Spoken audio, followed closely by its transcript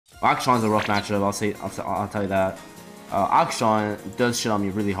Akshan's a rough matchup. I'll tell you that. Akshan does shit on me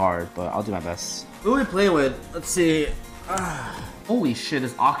really hard, but I'll do my best. Who are we playing with? Let's see. Holy shit,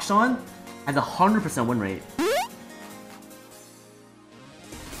 this Akshan has a 100% win rate.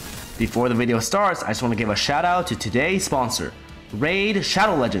 Before the video starts, I just want to give a shout out to today's sponsor, Raid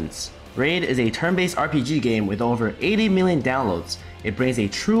Shadow Legends. Raid is a turn-based RPG game with over 80 million downloads. It brings a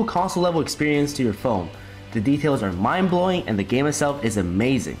true console-level experience to your phone. The details are mind-blowing and the game itself is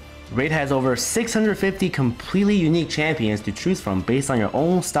amazing. Raid has over 650 completely unique champions to choose from based on your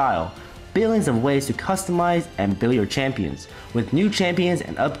own style. Billions of ways to customize and build your champions, with new champions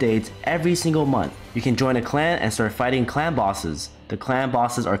and updates every single month. You can join a clan and start fighting clan bosses. The clan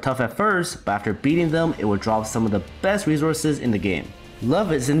bosses are tough at first, but after beating them, it will drop some of the best resources in the game.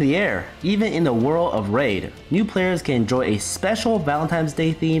 Love is in the air, even in the world of Raid. New players can enjoy a special Valentine's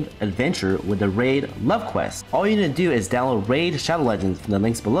Day themed adventure with the Raid Love Quest. All you need to do is download Raid Shadow Legends from the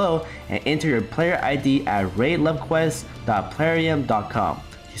links below and enter your player ID at raidlovequest.plarium.com.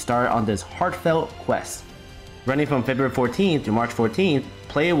 You start on this heartfelt quest. Running from February 14th to March 14th,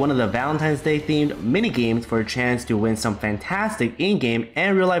 play one of the Valentine's Day themed mini-games for a chance to win some fantastic in-game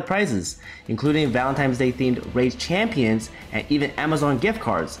and real-life prizes, including Valentine's Day themed Raid champions and even Amazon gift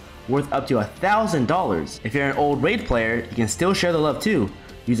cards, worth up to $1,000. If you're an old Raid player, you can still share the love too.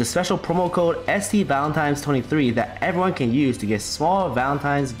 Use a special promo code STValentines23 that everyone can use to get a small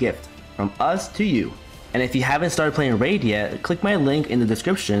Valentine's gift from us to you. And if you haven't started playing Raid yet, click my link in the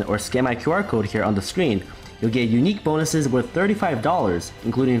description or scan my QR code here on the screen. You'll get unique bonuses worth $35,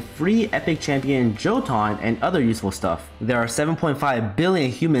 including free epic champion Jotun and other useful stuff. There are 7.5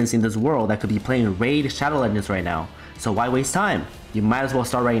 billion humans in this world that could be playing Raid Shadow Legends right now, so why waste time? You might as well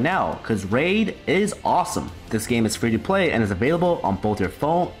start right now, cause Raid is awesome. This game is free to play and is available on both your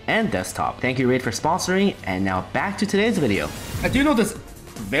phone and desktop. Thank you Raid for sponsoring, and now back to today's video. I do know this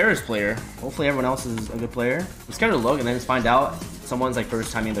Varus player. Hopefully everyone else is a good player. I'm scared to look and then just find out someone's like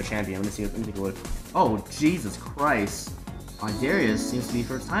first timing their champion. Let me take a look. Oh Jesus Christ! Darius seems to be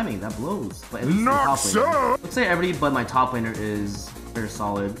first timing. That blows. But at least not so. Looks like everybody but my top laner is very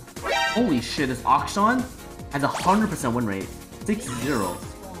solid. Holy shit! This Akshan has a 100% win rate. 6-0.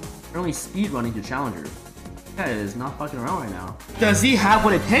 Apparently speed running to challenger. This guy is not fucking around right now. Does he have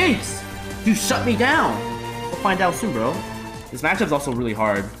what it takes to shut me down? We'll find out soon, bro. This matchup's also really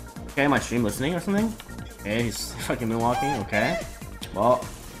hard. Okay, my stream listening or something? Okay, he's fucking moonwalking, okay. Well,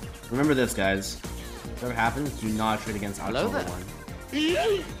 remember this, guys. Whatever happens, do not trade against Akshan one.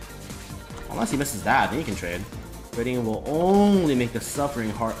 Unless he misses that, then you can trade. Trading will only make the suffering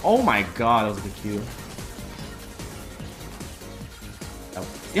hard. Oh my god, that was a good Q. Oh,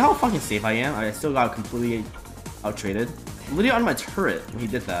 see how fucking safe I am? I still got completely out-traded. Literally on my turret when he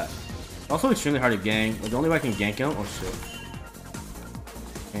did that. Also extremely hard to gank. Like, the only way I can gank him. Oh shit.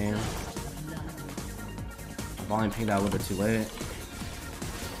 And my volume pinged out a little bit too late.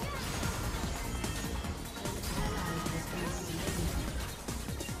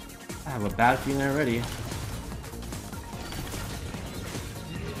 I have a bad feeling already.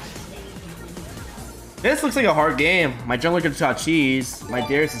 This looks like a hard game. My jungler just shot cheese. My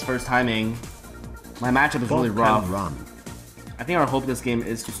Darius is first timing. My matchup is really rough. I think our hope this game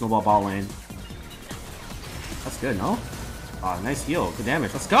is to snowball bot lane. That's good, no? Oh, nice heal. Good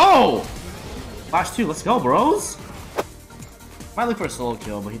damage. Let's go! Flash 2. Let's go, bros! Might look for a solo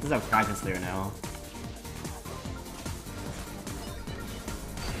kill, but he does have Kraken Slayer now.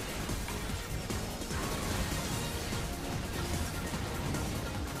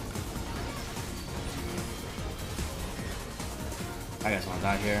 I guess I'll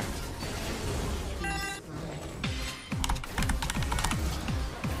die here.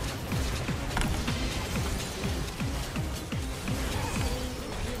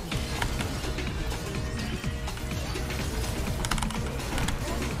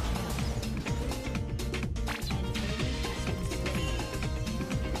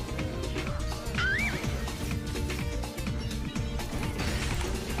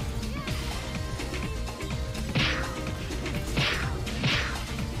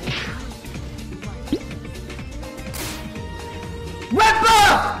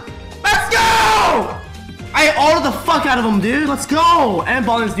 Let's go! I ulted the fuck out of him, dude. Let's go! And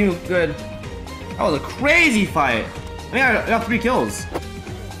Ballin's doing good. That was a crazy fight. I think I got 3 kills.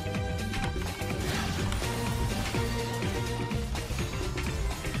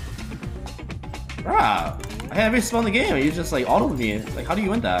 Ah, I had every spell in the game. You just like ulted me. Like, how do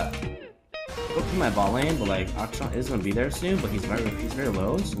you win that? Go to my bot lane, but like Akshan is gonna be there soon. But he's very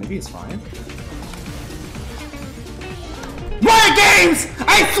low, so maybe it's fine. Riot Games!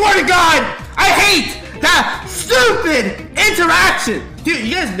 I swear to God, I hate that stupid interaction! Dude,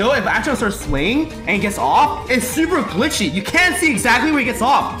 you guys know if Akshan starts swinging and he gets off, it's super glitchy. You can't see exactly where he gets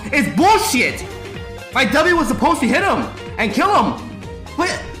off. It's bullshit! My W was supposed to hit him and kill him.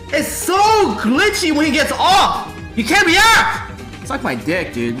 But it's so glitchy when he gets off! You can't react! It's like my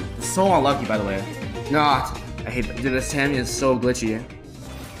dick, dude. It's so unlucky, by the way. Not. I hate that. Dude, this Tammy is so glitchy.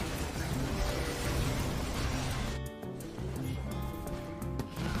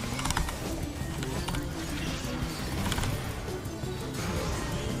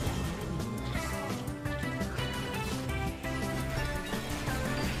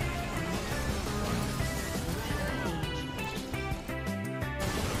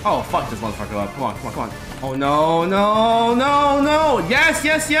 Oh, fuck this motherfucker up. Come on, come on, come on. Oh, no, no, no, no. Yes,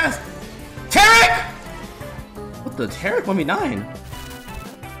 yes, yes. Tarek! What the? Tarek 1v9?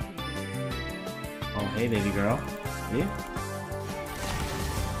 Oh, hey, baby girl. Me?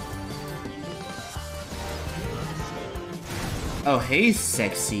 Oh, hey,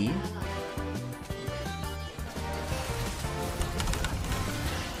 sexy.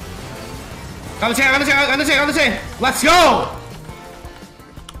 On the chain, on the chain, on the chain, on the chain. Let's go!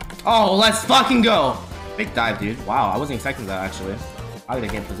 Oh, let's fucking go! Big dive, dude. Wow, I wasn't expecting that, actually. I gotta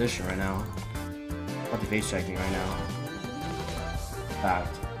get in position right now. I'll be face checking right now.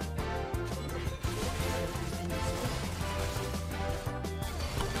 Fact.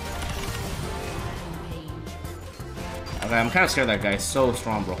 Okay, I'm kind of scared that guy's so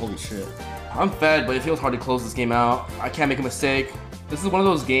strong, bro. Holy shit. I'm fed, but it feels hard to close this game out. I can't make a mistake. This is one of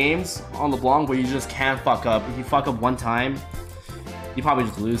those games on Leblanc where you just can't fuck up. If you fuck up one time, you probably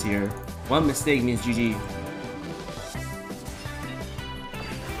just lose here. One mistake means GG.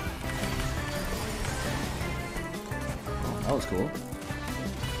 Oh, that was cool.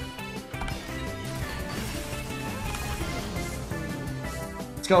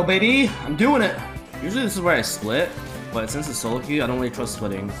 Let's go, baby. I'm doing it. Usually this is where I split, but since it's solo queue, I don't really trust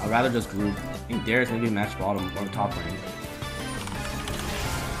splitting. I'd rather just group. I think Darius maybe match bottom or top lane.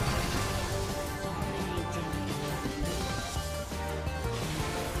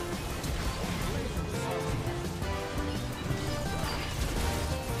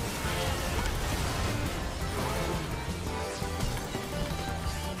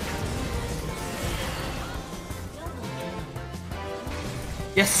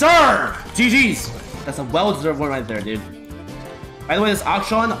 Yes, sir! GG's! That's a well-deserved win right there, dude. By the way, this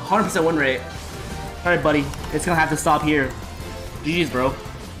Akshan, 100% win rate. Alright, buddy. It's gonna have to stop here. GG's, bro.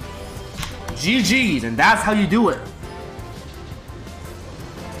 GG's, and that's how you do it.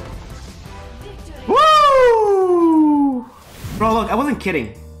 Woo! Bro, look, I wasn't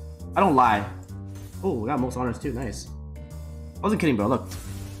kidding. I don't lie. Oh, we got most honors too, nice. I wasn't kidding, bro, look.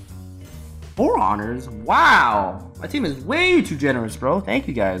 4 honors? Wow! My team is way too generous, bro. Thank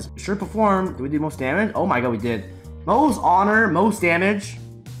you, guys. Sure performed. Did we do most damage? Oh my god, we did. Most honor, most damage.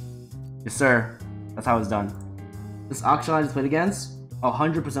 Yes, sir. That's how it's done. This Akshan I just played against,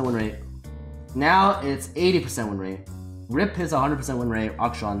 100% win rate. Now it's 80% win rate. Rip his 100% win rate,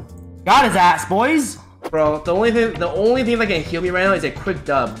 Akshan. Got his ass, boys! Bro, the only thing that can heal me right now is a quick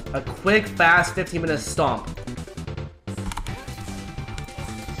dub. A quick, fast, 15-minute stomp.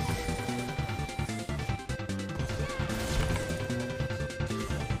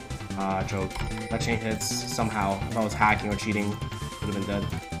 Joke. That chain hits somehow. If I was hacking or cheating, would have been dead.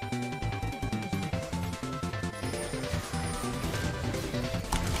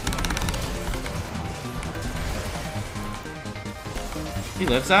 He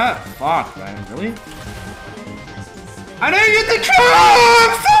lives that? Fuck, man. Really? I didn't get the kill!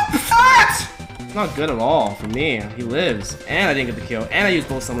 I'm so upset! Not good at all for me. He lives. And I didn't get the kill. And I used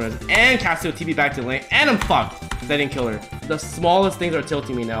both summoners. And casted a TP back to the lane. And I'm fucked. I didn't kill her. The smallest things are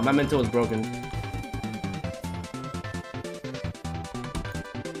tilting me now. My mental is broken.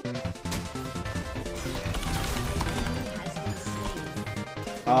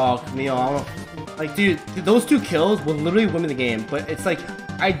 Oh, Camille. Like, dude, those 2 kills will literally win me the game. But it's like,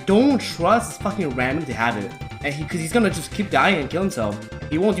 I don't trust this fucking random to have it. And because he's gonna just keep dying and kill himself.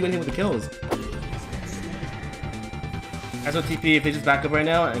 He won't do anything with the kills. Castle TP, if they just back up right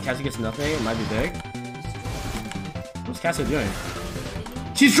now and Cassie gets nothing, it might be big. What's Cassie doing?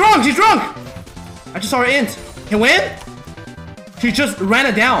 She's drunk! She's drunk! I just saw her int. Can win? She just ran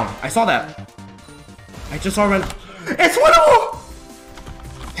it down. I saw that. I just saw her run. It's winnable!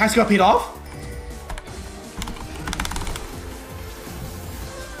 Cassie got paid off?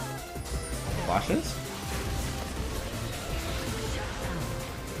 Flashes?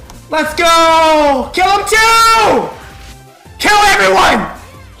 Let's go! Kill him too! Kill everyone!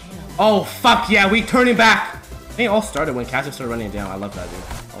 Oh, fuck yeah, we turning back. I think it all started when Cassie started running it down. I love that, dude.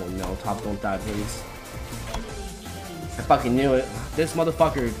 Oh no, top don't die, please. I fucking knew it. This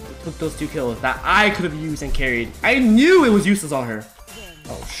motherfucker took those 2 kills that I could have used and carried. I knew it was useless on her.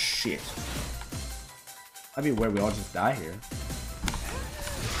 Oh shit. I mean, where we all just die here.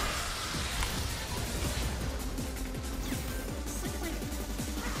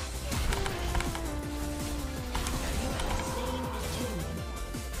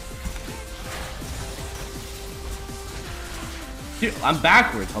 Dude, I'm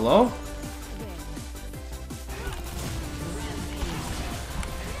backwards. Hello?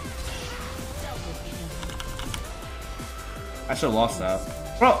 I should have lost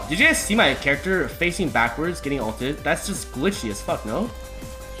that. Bro, did you guys see my character facing backwards getting ulted? That's just glitchy as fuck, no?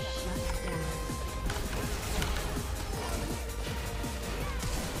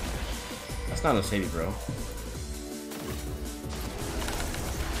 That's not no saving, bro.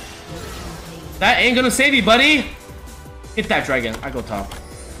 That ain't gonna save you, buddy! Hit that dragon. I go top.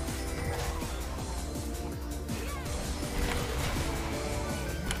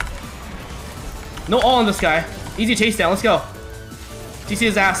 No all on this guy. Easy chase down. Let's go. CC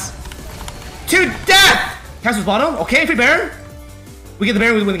his ass. To death! Cast was bottom. Okay, free Baron. We get the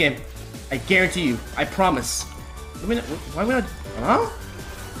Baron, we win the game. I guarantee you. I promise. Why would I? Huh?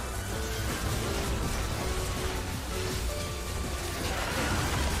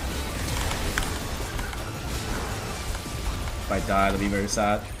 If I die, that'll be very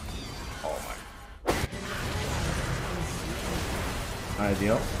sad. Oh my. Not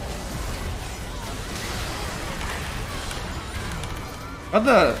ideal. What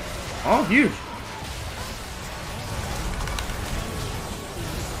the? Oh, huge.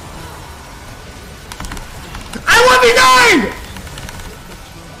 I 1v9!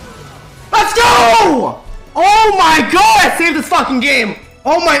 Let's go! Oh my god, I saved this fucking game.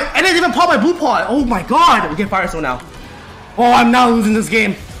 Oh my, I didn't even pop my blue pot. Oh my god, we get Firestone now. Oh, I'm not losing this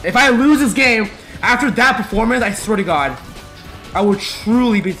game. If I lose this game, after that performance, I swear to god, I will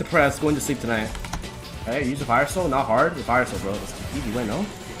truly be depressed going to sleep tonight. Hey, use the Firestone, not hard. The Firestone, bro. It's an easy win, no?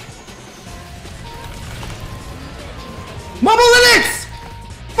 Mobile Linux!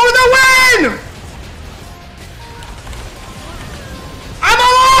 For the win! I'm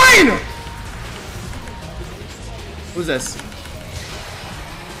alive! Who's this?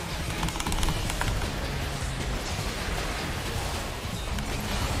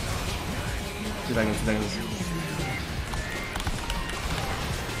 2 seconds, 2 seconds.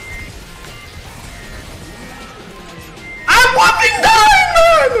 I'm 1v9,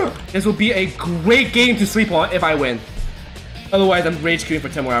 man! This will be a great game to sleep on if I win. Otherwise, I'm rage queuing for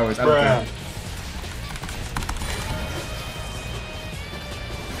 10 more hours. I don't care.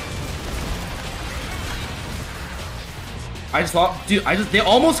 I just thought, dude, they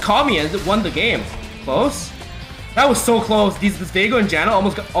almost caught me and won the game. Close? That was so close. This Vego and Janna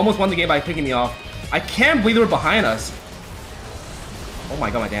almost won the game by picking me off. I can't believe they were behind us. Oh my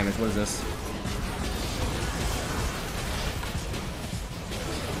god, my damage. What is this?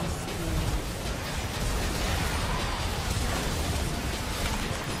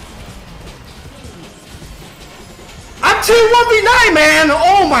 I'm 2-1v9, man!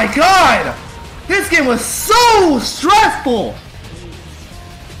 Oh my god! This game was so stressful!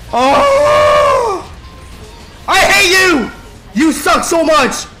 Oh! I hate you! You suck so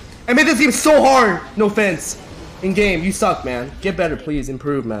much! I made this game so hard! No offense. In game, you suck, man. Get better, please.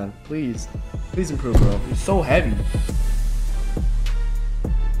 Improve, man. Please. Please improve, bro. You're so heavy.